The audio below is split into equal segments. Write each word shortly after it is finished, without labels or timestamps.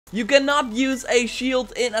You cannot use a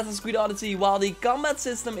shield in Assassin's Creed Odyssey. While the combat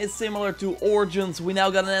system is similar to Origins, we now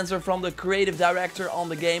got an answer from the creative director on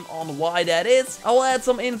the game on why that is. I will add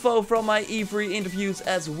some info from my E3 interviews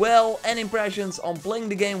as well and impressions on playing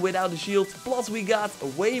the game without the shield. Plus we got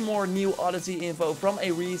way more new Odyssey info from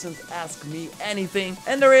a recent Ask Me Anything.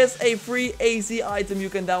 And there is a free AC item you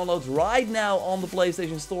can download right now on the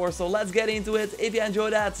PlayStation Store. So let's get into it. If you enjoy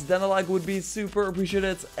that, then a like would be super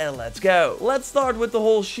appreciated. And let's go. Let's start with the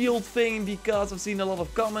whole shield thing, because I've seen a lot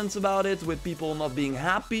of comments about it with people not being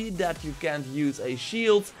happy that you can't use a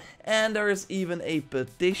shield. And there is even a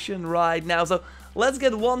petition right now. So let's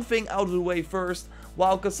get one thing out of the way first.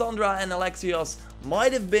 While Cassandra and Alexios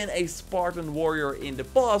might have been a Spartan warrior in the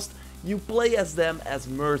past, you play as them as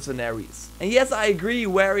mercenaries. And yes, I agree,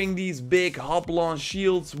 wearing these big hop-launch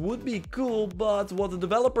shields would be cool, but what the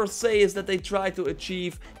developers say is that they try to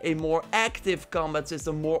achieve a more active combat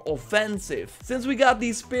system, more offensive. Since we got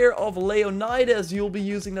the Spear of Leonidas, you'll be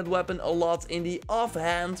using that weapon a lot in the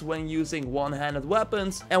offhand when using one-handed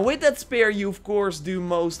weapons. And with that spear, you of course do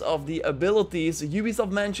most of the abilities. Ubisoft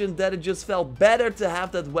mentioned that it just felt better to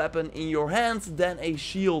have that weapon in your hand than a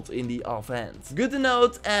shield in the offhand. Good to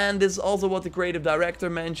note, and this is also what the creative director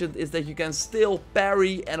mentioned, is that you can still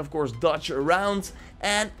parry and of course dodge around.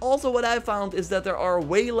 And also what I found is that there are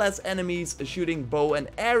way less enemies shooting bow and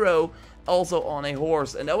arrow also on a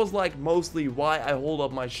horse, and that was like mostly why I hold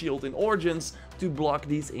up my shield in Origins, to block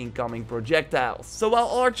these incoming projectiles. So while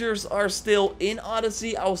archers are still in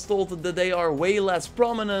Odyssey, I was told that they are way less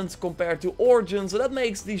prominent compared to Origins, so that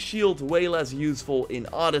makes the shield way less useful in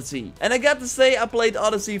Odyssey. And I got to say, I played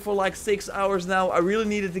Odyssey for like 6 hours now. I really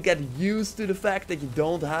needed to get used to the fact that you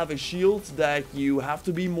don't have a shield, that you have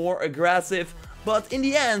to be more aggressive. But in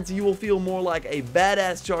the end, you will feel more like a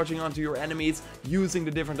badass charging onto your enemies, using the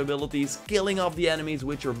different abilities, killing off the enemies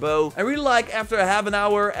with your bow. I really like after an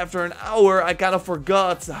hour, I kind of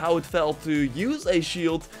forgot how it felt to use a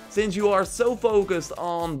shield, since you are so focused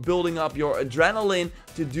on building up your adrenaline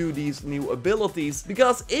to do these new abilities.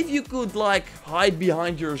 Because if you could like hide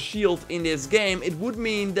behind your shield in this game, it would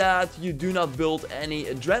mean that you do not build any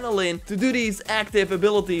adrenaline to do these active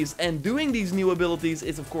abilities, and doing these new abilities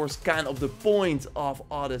is of course kind of the point of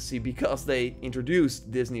Odyssey, because they introduced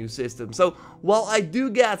this new system. So while I do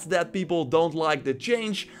get that people don't like the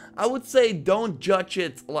change, I would say don't judge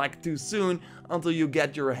it like too soon until you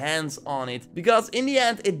get your hands on it, because in the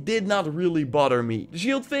end it did not really bother me. The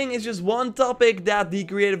shield thing is just one topic that the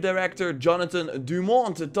creative director Jonathan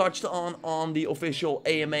Dumont touched on the official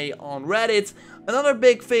AMA on Reddit. Another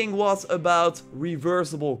big thing was about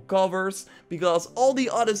reversible covers, because all the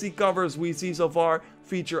Odyssey covers we see so far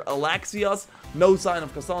feature Alexios, no sign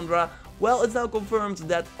of Cassandra. Well, it's now confirmed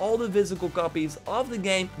that all the physical copies of the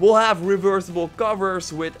game will have reversible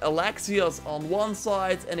covers with Alexios on one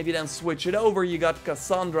side, and if you then switch it over, you got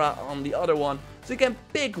Cassandra on the other one. So you can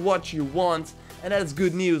pick what you want, and that is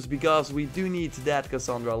good news, because we do need that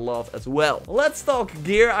Cassandra love as well. Let's talk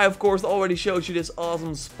gear. I of course already showed you this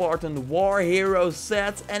awesome Spartan War Hero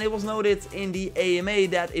set, and it was noted in the AMA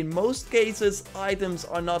that in most cases items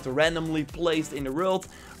are not randomly placed in the world,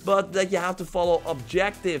 but that you have to follow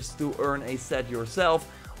objectives to earn a set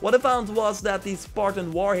yourself. What I found was that the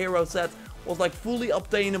Spartan War Hero set was like fully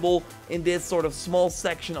obtainable in this sort of small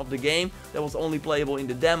section of the game that was only playable in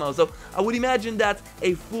the demo. So I would imagine that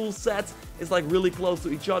a full set is like really close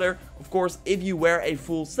to each other. Of course, if you wear a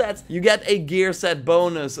full set, you get a gear set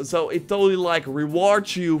bonus, so it totally like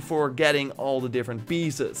rewards you for getting all the different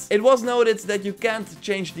pieces. It was noted that you can't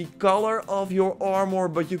change the color of your armor,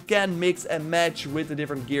 but you can mix and match with the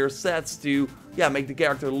different gear sets to make the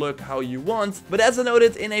character look how you want. But as I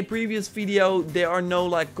noted in a previous video, there are no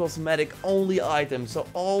like cosmetic only items, so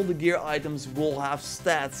all the gear items will have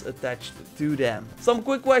stats attached to them. Some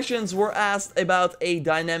quick questions were asked about a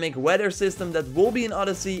dynamic weather system that will be in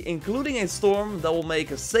Odyssey, including a storm that will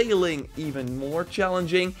make sailing even more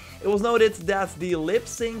challenging. It was noted that the lip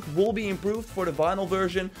sync will be improved for the vinyl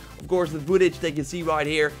version. Of course, the footage that you see right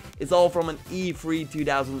here is all from an E3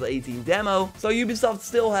 2018 demo, so Ubisoft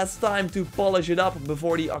still has time to polish it up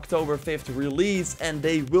before the October 5th release, and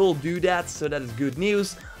they will do that, so that is good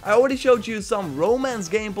news. I already showed you some romance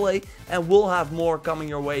gameplay, and we'll have more coming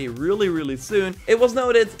your way really soon. It was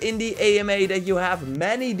noted in the AMA that you have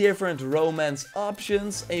many different romance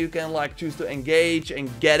options, and you can like choose to engage and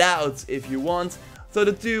get out if you want. So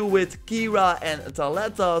the two with Kira and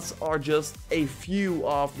Taletas are just a few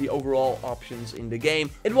of the overall options in the game.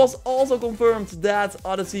 It was also confirmed that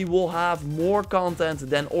Odyssey will have more content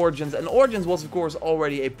than Origins, and Origins was of course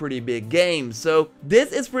already a pretty big game. So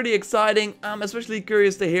this is pretty exciting. I'm especially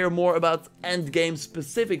curious to hear more about endgame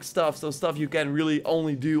specific stuff, so stuff you can really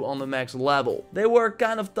only do on the max level. They were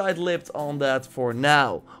kind of tight-lipped on that for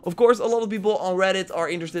now. Of course, a lot of people on Reddit are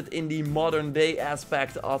interested in the modern day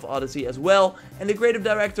aspect of Odyssey as well, and the creative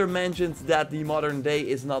director mentioned that the modern day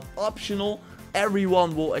is not optional.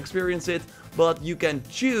 Everyone will experience it, but you can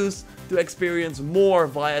choose to experience more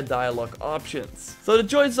via dialogue options. So the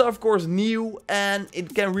choices are of course new, and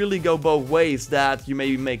it can really go both ways, that you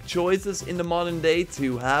maybe make choices in the modern day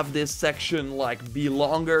to have this section like be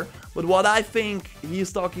longer. But what I think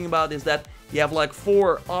he's talking about is that you have like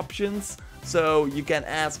 4 options. So you can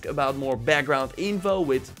ask about more background info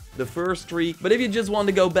with the first 3. But if you just want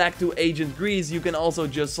to go back to Agent Grease, you can also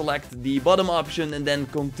just select the bottom option and then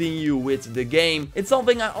continue with the game. It's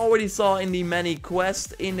something I already saw in the many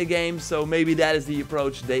quests in the game, so maybe that is the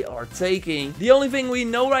approach they are taking. The only thing we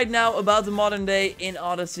know right now about the modern day in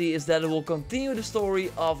Odyssey is that it will continue the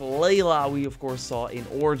story of Layla we of course saw in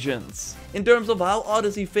Origins. In terms of how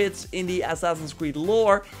Odyssey fits in the Assassin's Creed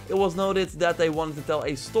lore, it was noted that they wanted to tell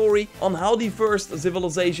a story on how the first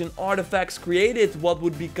civilization artifacts created what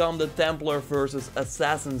would become the Templar versus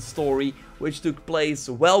Assassin story, which took place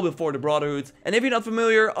well before the Brotherhood. And if you're not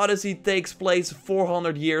familiar, Odyssey takes place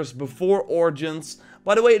 400 years before Origins.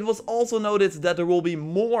 By the way, it was also noted that there will be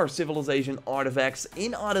more civilization artifacts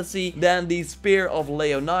in Odyssey than the Spear of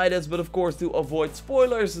Leonidas, but of course to avoid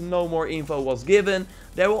spoilers, no more info was given.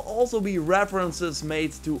 There will also be references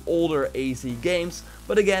made to older AC games,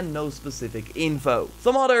 but again, no specific info.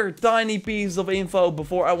 Some other tiny pieces of info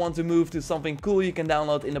before I want to move to something cool you can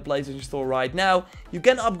download in the PlayStation Store right now. You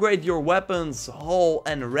can upgrade your weapons, hull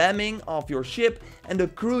and ramming of your ship, and the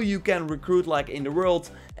crew you can recruit like in the world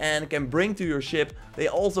and can bring to your ship. They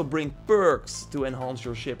also bring perks to enhance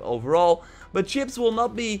your ship overall, but ships will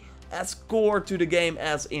not be as core to the game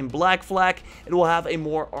as in Black Flag. It will have a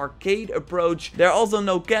more arcade approach. There are also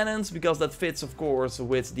no cannons, because that fits of course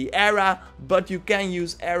with the era, but you can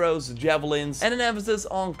use arrows, javelins, and an emphasis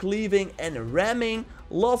on cleaving and ramming.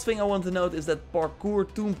 Last thing I want to note is that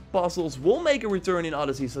parkour tomb puzzles will make a return in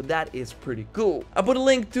Odyssey, so that is pretty cool. I put a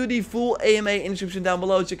link to the full AMA in the description down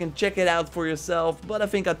below so you can check it out for yourself, but I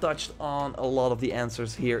think I touched on a lot of the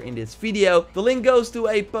answers here in this video. The link goes to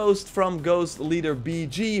a post from Ghost Leader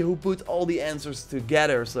BG who put all the answers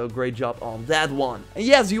together, so great job on that one. And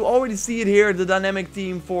yes, you already see it here, the dynamic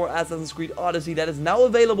theme for Assassin's Creed Odyssey that is now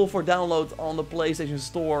available for download on the PlayStation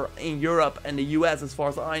Store in Europe and the US as far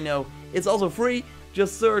as I know. It's also free.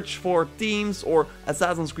 Just search for Themes or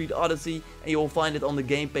Assassin's Creed Odyssey and you will find it on the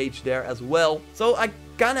game page there as well. So I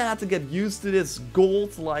kinda had to get used to this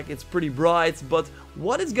gold, like it's pretty bright, but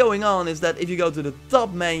what is going on is that if you go to the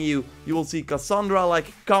top menu, you will see Cassandra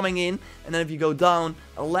like coming in, and then if you go down,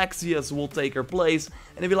 Alexius will take her place,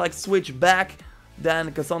 and if you like switch back,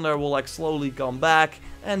 then Cassandra will like slowly come back,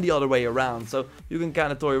 and the other way around. So you can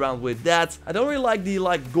kind of toy around with that. I don't really like the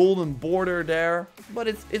golden border there, but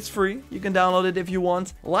it's free. You can download it if you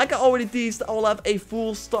want. Like I already teased, I will have a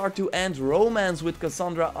full start to end romance with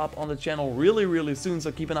Cassandra up on the channel really soon,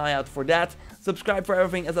 so keep an eye out for that. Subscribe for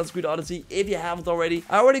everything Assassin's Creed Odyssey if you haven't already.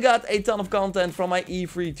 I already got a ton of content from my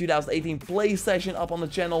E3 2018 play session up on the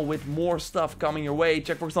channel with more stuff coming your way.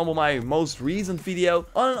 Check for example my most recent video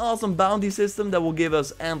on an awesome bounty system that will give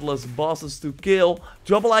us endless bosses to kill.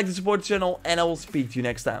 Drop a like to support the channel, and I will speak to you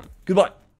next time. Goodbye.